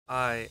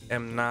I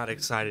am not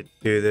excited to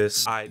do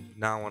this. I do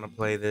not want to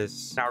play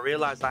this. I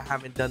realized I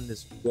haven't done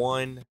this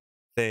one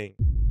thing.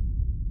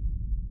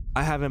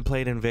 I haven't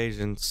played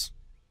Invasions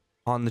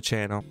on the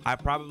channel. I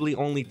probably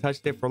only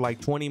touched it for like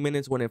 20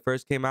 minutes when it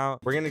first came out.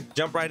 We're gonna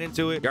jump right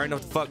into it. You already know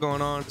what the fuck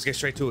going on. Let's get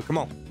straight to it. Come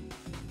on.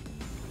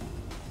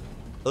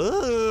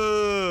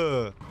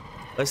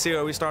 Let's see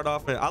where we start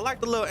off in. I like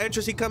the little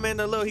entrance he come in,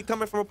 he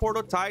coming from a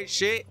portal type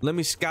shit. Let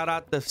me scout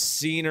out the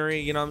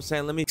scenery, you know what I'm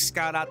saying? Let me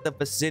scout out the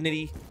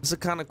vicinity. It's a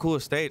kind of cool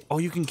stage. Oh,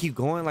 you can keep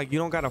going, like you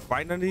don't gotta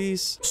fight none of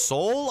these.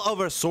 Soul of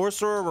a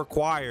sorcerer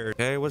required.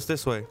 Okay, what's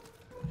this way?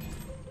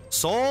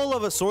 Soul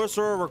of a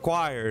sorcerer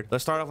required.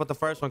 Let's start off with the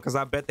first one because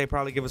I bet they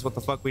probably give us what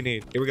the fuck we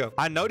need. Here we go.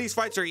 I know these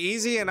fights are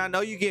easy and I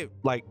know you get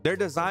like they're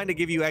designed to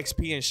give you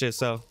XP and shit,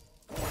 so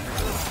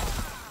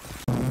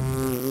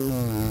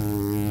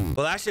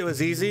well, that shit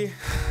was easy.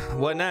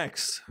 What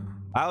next?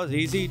 That was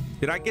easy.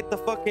 Did I get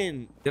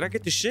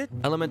the shit?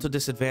 Elemental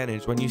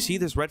disadvantage. When you see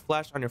this red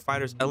flash on your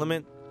fighter's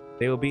element,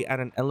 they will be at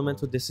an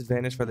elemental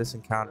disadvantage for this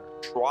encounter.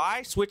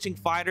 Try switching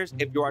fighters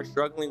if you are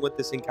struggling with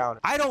this encounter.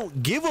 I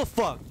don't give a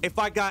fuck if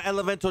I got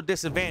elemental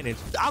disadvantage.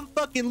 I'm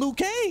fucking Liu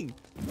Kang.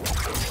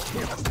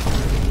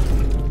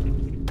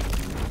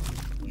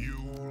 You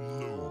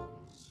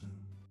lose.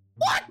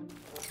 What?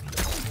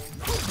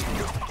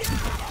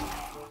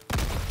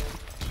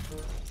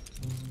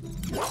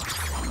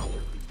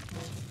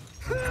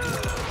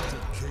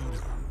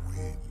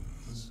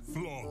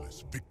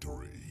 Flawless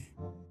victory.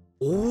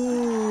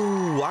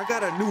 Ooh, I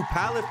got a new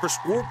palette for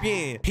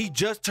Scorpion. He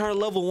just turned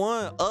level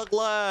 1.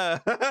 Ugly.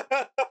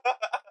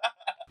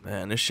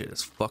 Man, this shit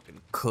is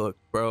fucking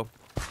cooked, bro.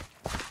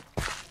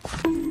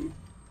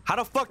 How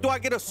the fuck do I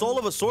get a soul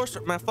of a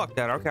sorcerer? Man, fuck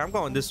that. Okay, I'm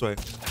going this way.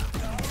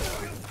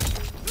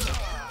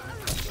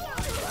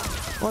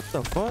 What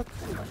the fuck?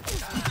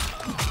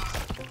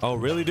 Oh,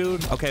 really,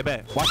 dude? Okay,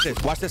 bet. Watch this.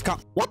 Watch this.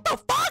 What the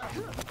fuck?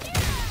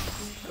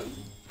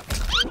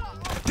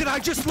 Did I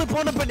just slip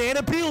on a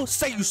banana peel?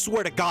 Say you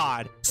swear to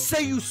God.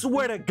 Say you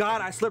swear to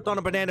God I slipped on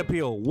a banana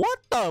peel. What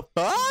the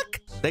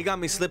fuck? They got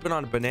me slipping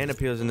on banana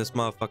peels in this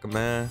motherfucker,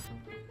 man.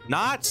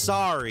 Not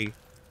sorry.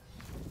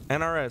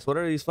 NRS, what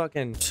are these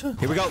fucking...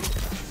 Here we go.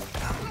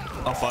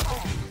 Oh, fuck.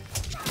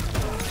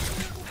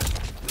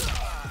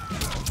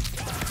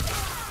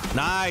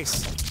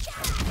 Nice.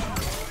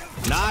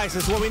 Nice,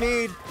 that's what we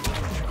need.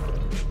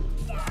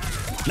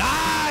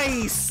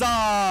 Nice!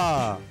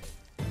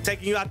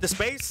 Taking you out to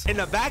space in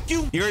a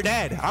vacuum, you're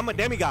dead. I'm a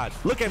demigod.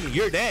 Look at me,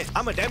 you're dead.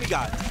 I'm a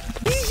demigod.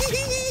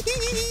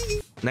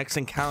 Next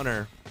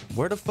encounter.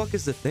 Where the fuck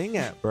is the thing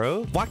at,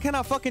 bro? Why can't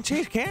I fucking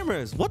change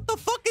cameras? What the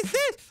fuck is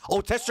this?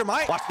 Oh, test your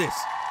mic. Watch this.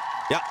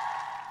 Yeah.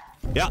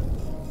 Yeah.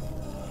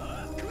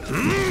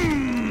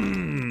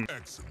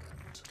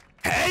 Excellent.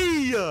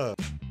 Hey! All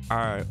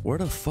right, where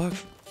the fuck?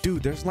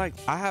 Dude, there's like,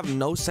 I have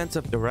no sense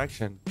of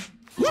direction.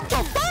 What the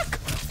fuck?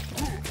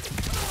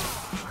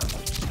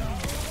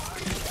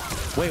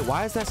 Wait,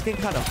 why is that skin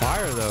kind of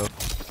fire though?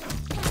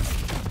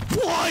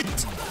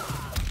 What?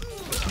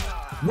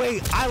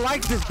 Wait, I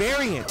like this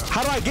variant.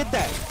 How do I get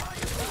that?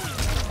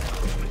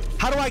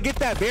 How do I get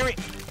that variant?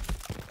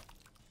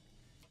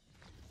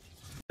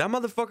 That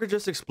motherfucker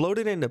just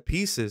exploded into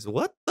pieces.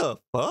 What the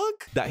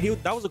fuck? That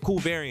was a cool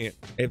variant.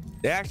 If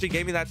they actually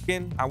gave me that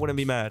skin, I wouldn't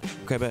be mad.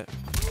 Okay, bet.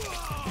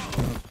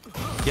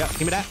 Yeah,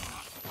 give me that.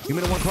 Give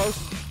me the one close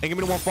and give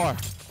me the one far.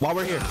 While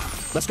we're here,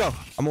 let's go.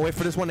 I'm gonna wait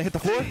for this one to hit the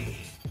floor.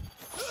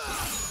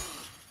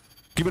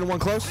 Give me the one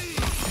close,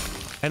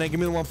 and then give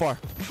me the one far.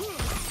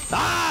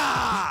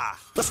 Ah!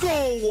 Let's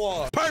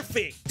go!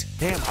 Perfect!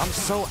 Damn, I'm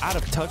so out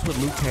of touch with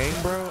Liu Kang,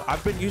 bro.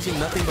 I've been using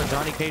nothing but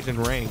Johnny Cage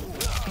and Ring.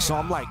 So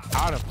I'm like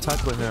out of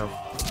touch with him.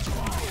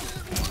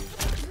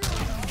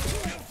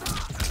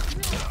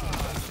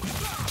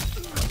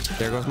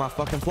 There goes my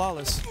fucking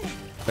flawless.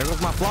 There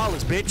goes my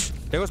flawless, bitch.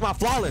 There goes my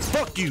flawless.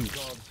 Fuck you.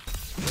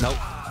 Nope,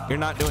 you're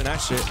not doing that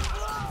shit.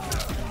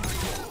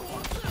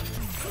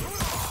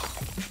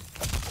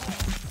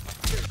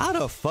 How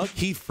the fuck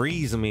he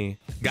freeze me?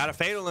 Gotta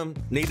fatal him.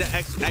 Need the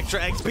extra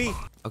XP.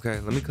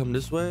 Okay, let me come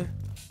this way.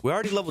 We're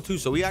already level 2,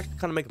 so we actually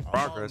kind of making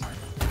progress.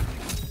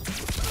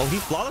 Oh, he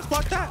flawless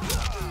blocked that?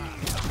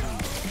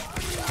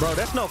 Bro,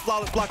 there's no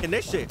flawless blocking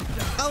this shit.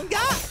 Oh,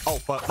 God. Oh,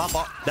 fuck. My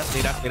fault. That's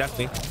me. That's me. That's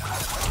me.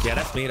 Yeah,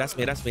 that's me. That's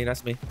me. That's me.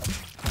 That's me.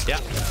 Yeah,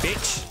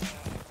 bitch.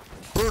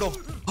 Brutal.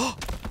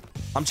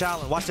 I'm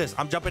challenged. Watch this.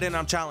 I'm jumping in and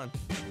I'm challenged.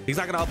 He's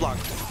not going to up block.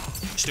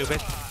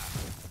 Stupid.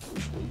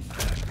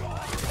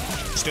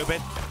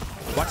 Stupid.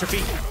 Watch your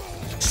feet.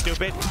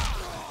 Stupid.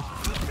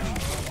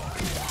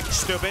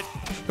 Stupid.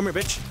 Come here,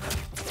 bitch.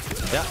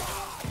 Yeah.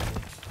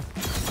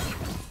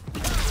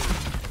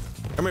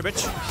 Come here,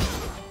 bitch.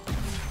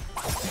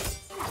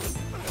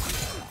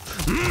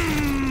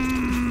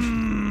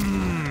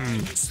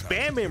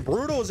 Spamming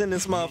brutals in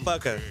this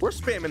motherfucker. We're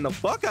spamming the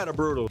fuck out of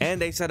brutal.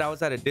 And they said I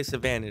was at a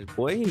disadvantage.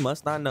 Boy, he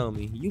must not know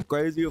me. You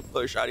crazy as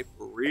fuck, shawty,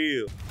 for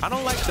real. I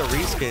don't like the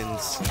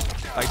reskins.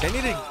 Like, they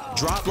need to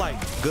drop like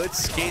good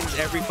skins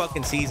every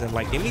fucking season.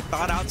 Like, give me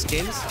thought out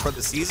skins for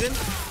the season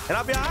and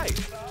I'll be all right.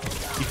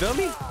 You feel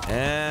me?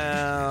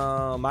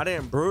 Damn, I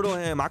didn't brutal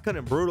him. I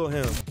couldn't brutal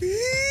him.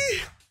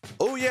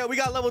 Oh yeah, we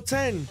got level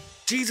 10.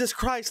 Jesus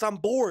Christ, I'm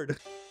bored.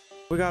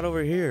 We got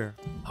over here.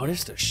 Oh, this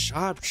is the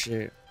shop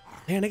shit.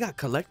 Man, they got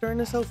collector in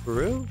this house for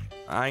real?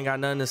 I ain't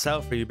got nothing to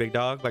sell for you, big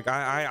dog. Like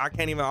I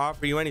can't even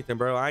offer you anything,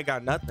 bro. I ain't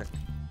got nothing.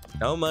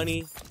 No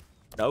money,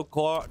 no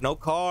car, no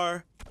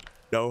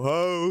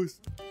hoes.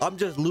 I'm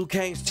just Liu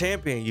Kang's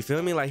champion. You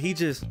feel me? Like he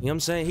just, you know what I'm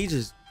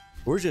saying?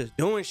 We're just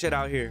doing shit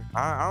out here.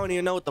 I don't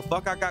even know what the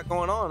fuck I got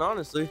going on,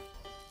 honestly.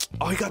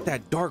 Oh, he got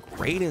that dark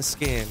Raiden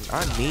skin.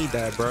 I need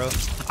that, bro.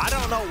 I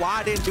don't know why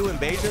I didn't do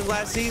invasions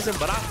last season,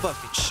 but I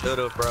fucking should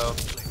have, bro.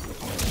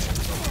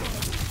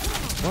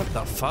 What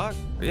the fuck?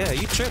 Yeah,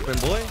 you tripping,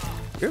 boy.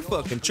 You're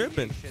fucking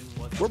tripping.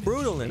 We're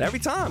brutaling every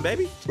time,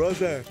 baby.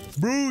 Brother.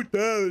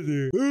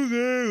 Brutality.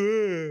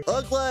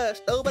 Ugly,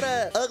 stupid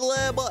ass, ugly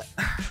boy.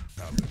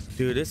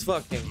 Dude, it's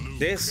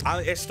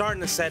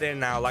starting to set in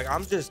now. Like,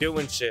 I'm just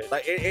doing shit.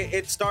 Like,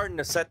 it's starting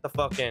to set the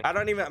fucking, I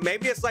don't even,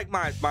 maybe it's like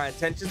my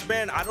attention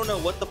span. I don't know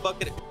what the fuck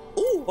it is.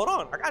 Ooh, hold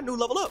on. I got a new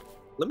level up.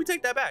 Let me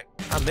take that back.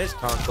 I missed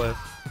Conquest.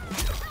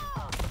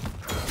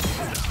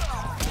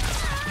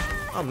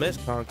 I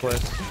missed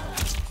Conquest.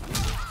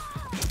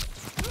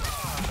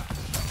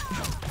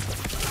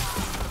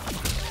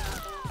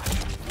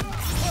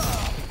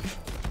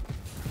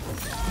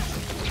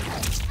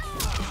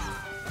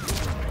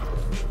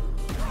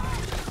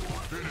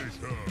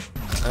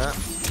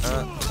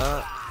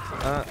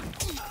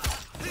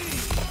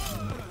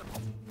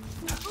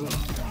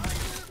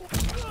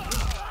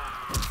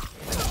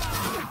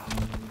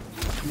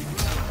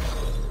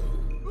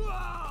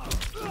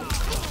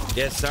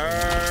 Yes,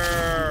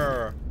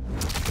 sir.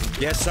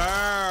 Yes,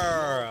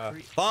 sir.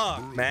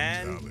 Fuck,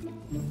 man.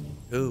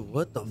 Dude,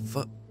 what the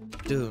fuck?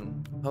 Dude,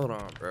 hold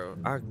on, bro.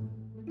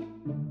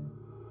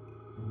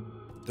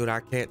 Dude, I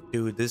can't.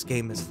 Dude, this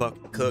game is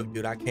fucking cooked,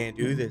 dude. I can't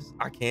do this.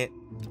 I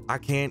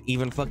can't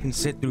even fucking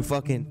sit through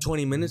fucking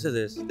 20 minutes of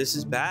this. This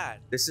is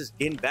bad. This is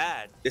getting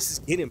bad. This is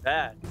getting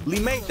bad. Lee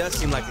May does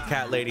seem like a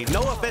cat lady.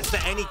 No offense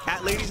to any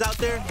cat ladies out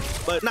there,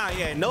 but nah,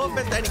 yeah, no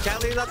offense to any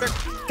cat ladies out there.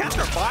 Cats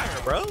are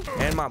fire, bro.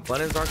 And my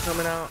buttons are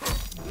coming out,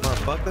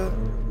 motherfucker.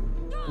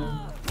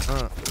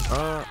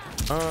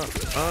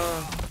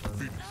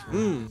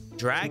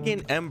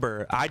 Dragon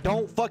Ember. I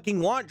don't fucking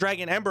want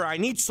Dragon Ember. I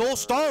need Soul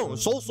Stone,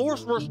 Soul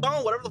Sorcerer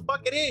Stone, whatever the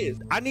fuck it is.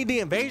 I need the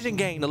invasion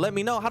gang to let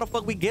me know how the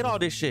fuck we get all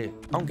this shit.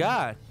 Oh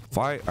God.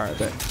 Fight. All right,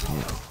 bet.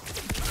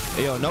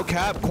 Hey, yo, no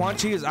cap. Quan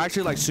Chi is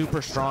actually like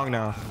super strong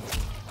now.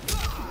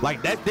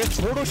 Like this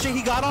portal shit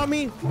he got on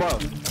me, bro,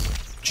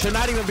 should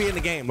not even be in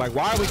the game. Like,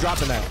 why are we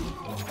dropping that?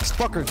 This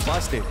fucker's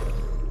busted.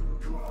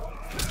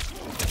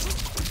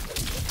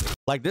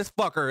 Like, this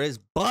fucker is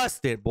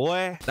busted,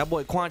 boy. That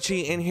boy Quan Chi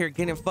in here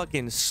getting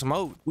fucking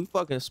smoked. We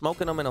fucking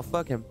smoking him in a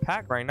fucking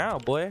pack right now,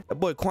 boy. That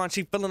boy Quan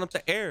Chi filling up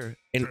the air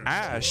in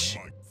ash.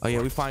 Oh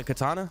yeah, we find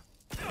katana.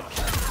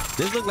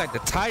 This looks like the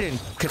Titan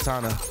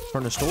katana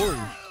from the story.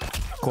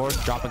 Of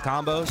course, dropping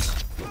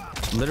combos.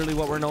 Literally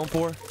what we're known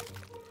for.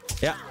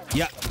 Yeah.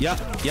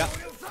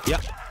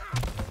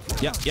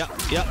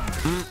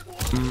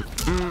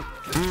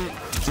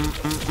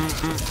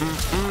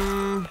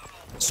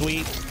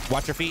 Sweet.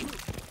 Watch your feet.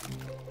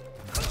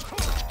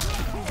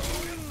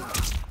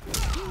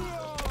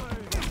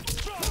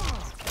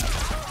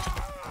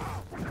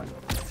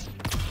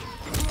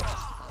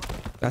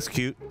 That's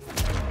cute.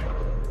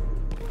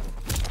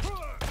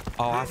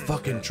 Oh, I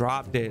fucking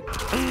dropped it.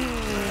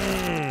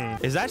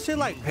 Is that shit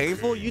like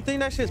painful? You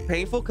think that shit's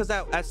painful? Because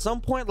at some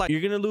point, like, you're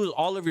gonna lose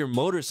all of your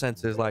motor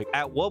senses. Like,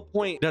 at what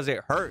point does it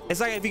hurt? It's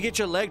like if you get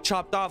your leg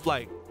chopped off,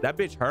 like, that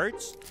bitch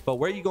hurts, but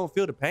where you gonna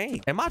feel the pain?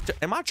 Am I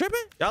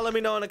tripping? Y'all let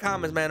me know in the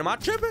comments, man. Am I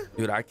tripping?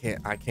 Dude, I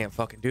can't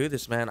fucking do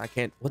this, man. I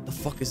can't. What the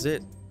fuck is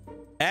it?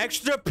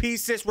 Extra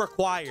pieces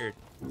required.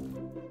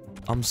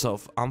 I'm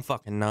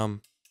fucking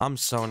numb. I'm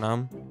so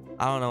numb.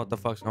 I don't know what the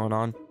fuck's going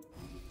on.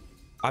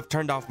 I've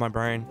turned off my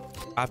brain.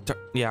 I'm done.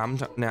 I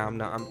ain't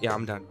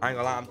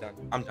gonna lie,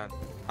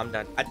 I'm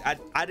done.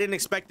 I didn't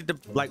expect it to,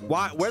 like,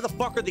 why? Where the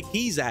fuck are the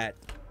keys at?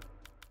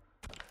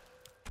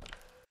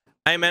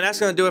 Hey man, that's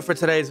gonna do it for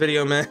today's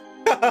video, man.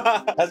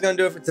 That's gonna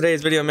do it for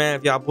today's video, man.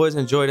 If y'all boys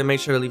enjoyed it, make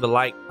sure to leave a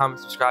like,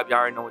 comment, subscribe. Y'all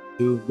already know what to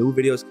do. New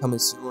videos coming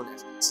soon,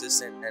 as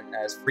consistent and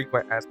as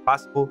frequent as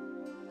possible.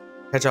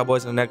 Catch y'all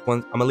boys in the next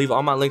one. I'm gonna leave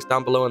all my links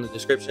down below in the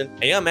description.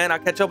 And yeah, man, I'll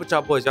catch up with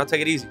y'all boys. Y'all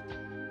take it easy.